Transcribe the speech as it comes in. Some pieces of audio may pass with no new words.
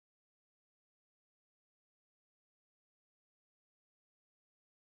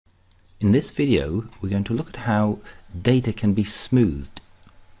In this video, we're going to look at how data can be smoothed.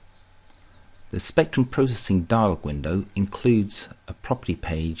 The spectrum processing dialog window includes a property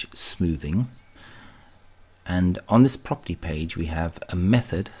page smoothing, and on this property page we have a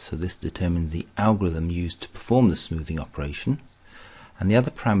method, so this determines the algorithm used to perform the smoothing operation, and the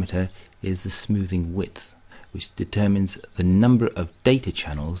other parameter is the smoothing width, which determines the number of data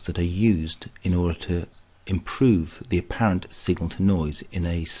channels that are used in order to improve the apparent signal to noise in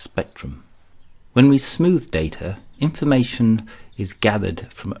a spectrum. When we smooth data, information is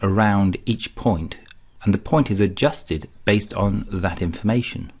gathered from around each point, and the point is adjusted based on that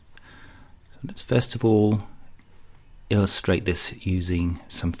information. So let's first of all illustrate this using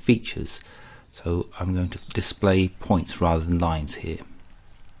some features. So I'm going to display points rather than lines here.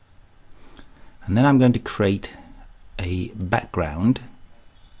 And then I'm going to create a background.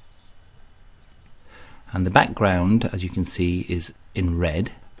 And the background, as you can see, is in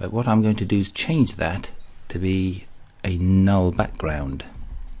red, but what I'm going to do is change that to be a null background.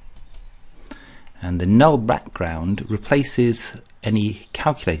 And the null background replaces any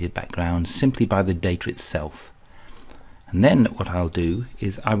calculated background simply by the data itself. And then what I'll do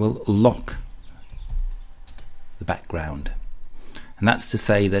is I will lock the background. And that's to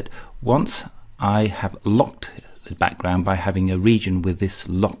say that once I have locked the background by having a region with this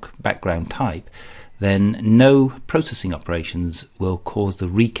lock background type, then no processing operations will cause the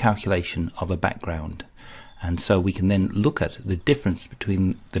recalculation of a background. And so we can then look at the difference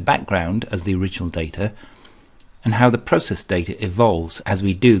between the background as the original data and how the processed data evolves as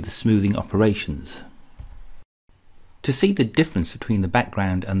we do the smoothing operations. To see the difference between the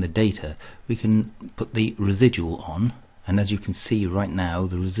background and the data, we can put the residual on, and as you can see right now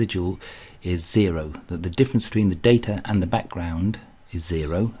the residual is 0, that the difference between the data and the background is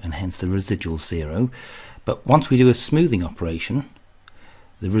 0, and hence the residual 0. But once we do a smoothing operation,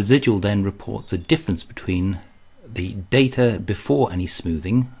 the residual then reports the difference between the data before any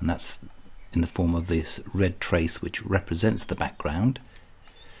smoothing, and that's in the form of this red trace which represents the background,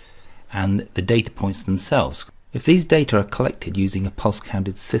 and the data points themselves. If these data are collected using a pulse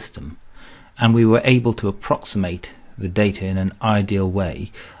counted system, and we were able to approximate the data in an ideal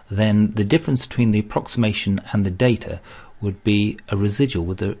way, then the difference between the approximation and the data would be a residual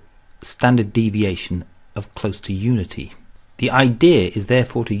with a standard deviation of close to unity. The idea is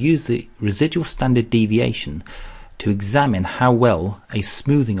therefore to use the residual standard deviation to examine how well a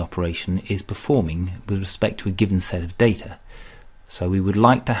smoothing operation is performing with respect to a given set of data. So we would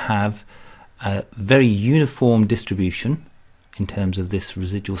like to have a very uniform distribution in terms of this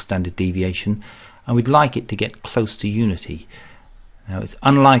residual standard deviation, and we'd like it to get close to unity. Now it's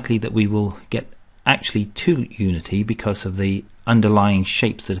unlikely that we will get actually to unity because of the underlying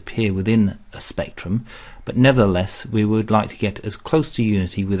shapes that appear within a spectrum, but nevertheless we would like to get as close to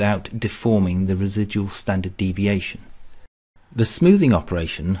unity without deforming the residual standard deviation. The smoothing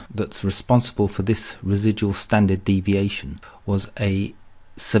operation that's responsible for this residual standard deviation was a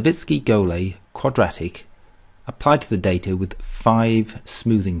Savitzky Golay quadratic applied to the data with 5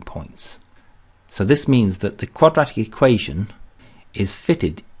 smoothing points. So this means that the quadratic equation is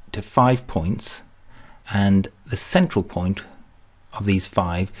fitted to 5 points, and the central point of these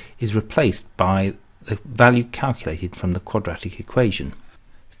 5 is replaced by the value calculated from the quadratic equation.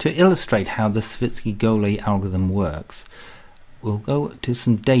 To illustrate how the Savitzky Golay algorithm works, we'll go to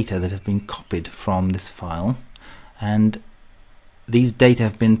some data that have been copied from this file, and these data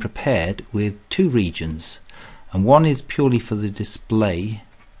have been prepared with 2 regions, and one is purely for the display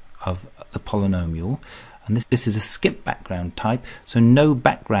of the polynomial, and this is a skip background type, so no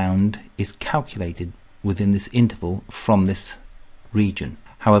background is calculated within this interval from this region.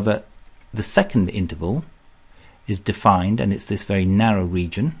 However, the second interval is defined, and it's this very narrow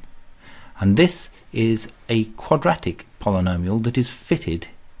region, and this is a quadratic polynomial that is fitted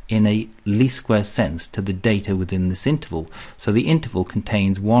in a least square sense to the data within this interval. So the interval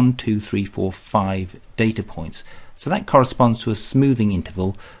contains 1, 2, 3, 4, 5 data points. So that corresponds to a smoothing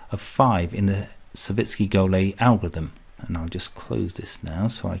interval of 5 in the Savitzky Golay algorithm. And I'll just close this now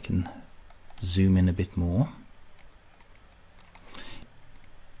so I can zoom in a bit more.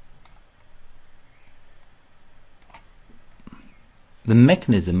 The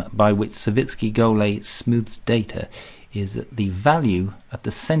mechanism by which Savitzky Golay smooths data is that the value at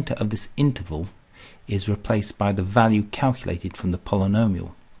the center of this interval is replaced by the value calculated from the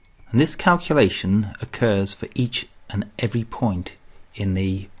polynomial. And this calculation occurs for each and every point in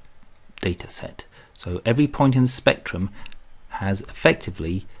the data set. So every point in the spectrum has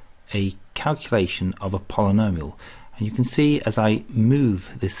effectively a calculation of a polynomial, and you can see as I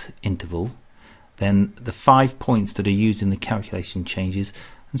move this interval, then the 5 points that are used in the calculation changes,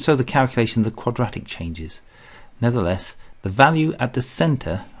 and so the calculation of the quadratic changes. Nevertheless, the value at the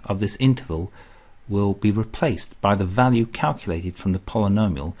center of this interval will be replaced by the value calculated from the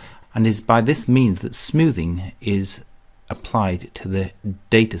polynomial, and is by this means that smoothing is applied to the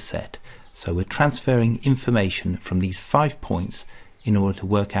data set. So we're transferring information from these 5 points in order to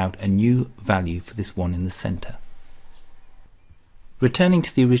work out a new value for this one in the center. Returning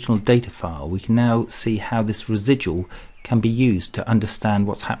to the original data file, we can now see how this residual can be used to understand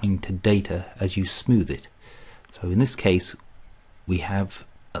what's happening to data as you smooth it. So in this case, we have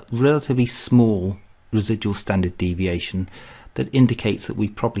a relatively small residual standard deviation that indicates that we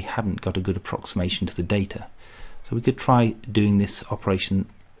probably haven't got a good approximation to the data. So we could try doing this operation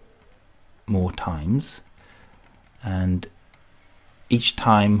more times, and each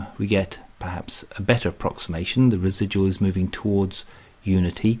time we get perhaps a better approximation. The residual is moving towards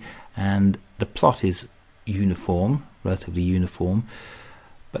unity and the plot is uniform, relatively uniform.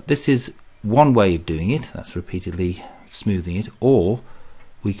 But this is one way of doing it, that's repeatedly smoothing it, or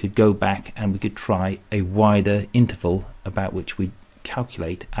we could go back and we could try a wider interval about which we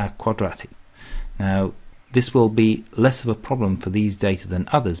calculate our quadratic. Now this will be less of a problem for these data than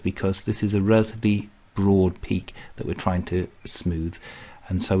others because this is a relatively broad peak that we're trying to smooth,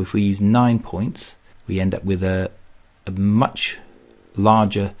 and so if we use 9 points we end up with a much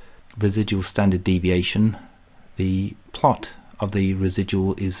larger residual standard deviation. The plot of the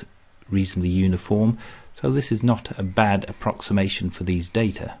residual is reasonably uniform, so this is not a bad approximation for these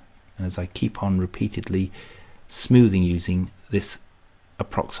data. And as I keep on repeatedly smoothing using this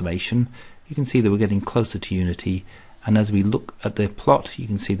approximation, you can see that we're getting closer to unity, and as we look at the plot you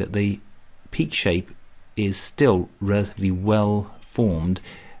can see that the peak shape is still relatively well formed,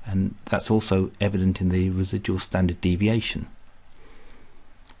 and that's also evident in the residual standard deviation.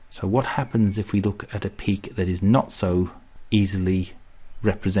 So what happens if we look at a peak that is not so easily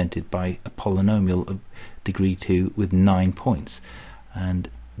represented by a polynomial of degree 2 with 9 points? And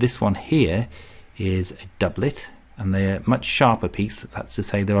this one here is a doublet, and they are much sharper peaks. That's to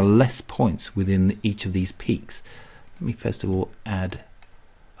say there are less points within each of these peaks. Let me first of all add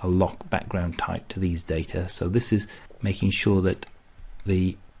a lock background type to these data. So this is making sure that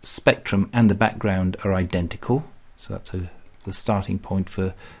the spectrum and the background are identical. So that's the starting point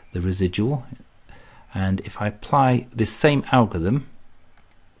for the residual. And if I apply this same algorithm,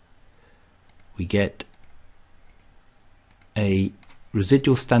 we get a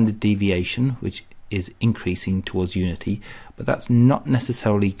residual standard deviation which is increasing towards unity, but that's not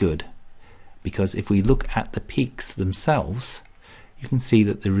necessarily good, because if we look at the peaks themselves you can see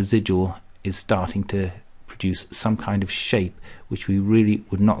that the residual is starting to produce some kind of shape which we really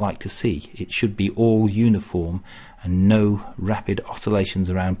would not like to see. It should be all uniform and no rapid oscillations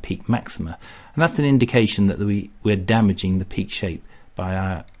around peak maxima, and that's an indication that we're damaging the peak shape by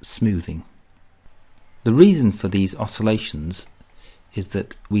our smoothing. The reason for these oscillations is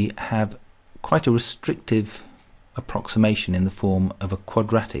that we have quite a restrictive approximation in the form of a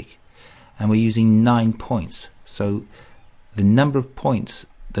quadratic, and we're using 9 points, so the number of points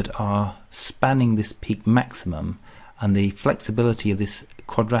that are spanning this peak maximum and the flexibility of this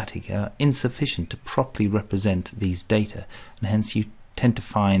quadratic are insufficient to properly represent these data, and hence you tend to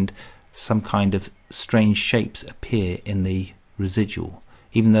find some kind of strange shapes appear in the residual.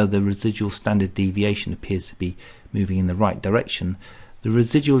 Even though the residual standard deviation appears to be moving in the right direction, the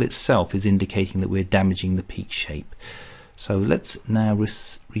residual itself is indicating that we're damaging the peak shape. So let's now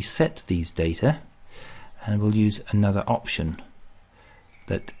reset these data, and we'll use another option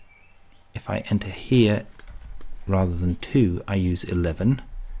that if I enter here rather than 2 I use 11,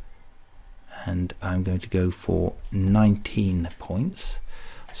 and I'm going to go for 19 points.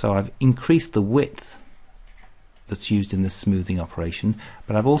 So I've increased the width that's used in the smoothing operation,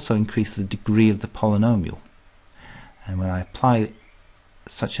 but I've also increased the degree of the polynomial, and when I apply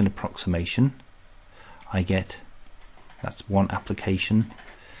such an approximation I get, that's one application,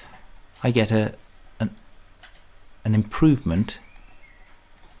 I get an improvement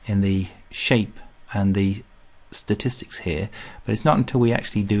in the shape and the statistics here, but it's not until we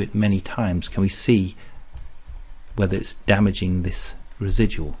actually do it many times can we see whether it's damaging this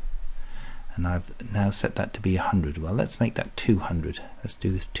residual. And I've now set that to be 100. Well, let's make that 200. Let's do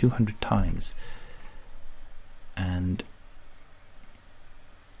this 200 times, and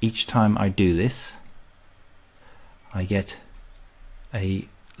each time I do this I get a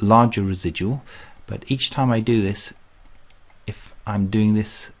larger residual, but each time I do this, if I'm doing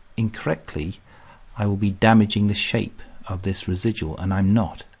this incorrectly, I will be damaging the shape of this residual, and I'm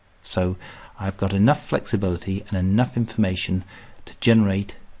not. So I've got enough flexibility and enough information to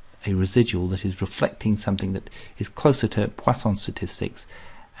generate a residual that is reflecting something that is closer to Poisson statistics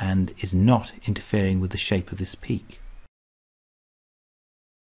and is not interfering with the shape of this peak.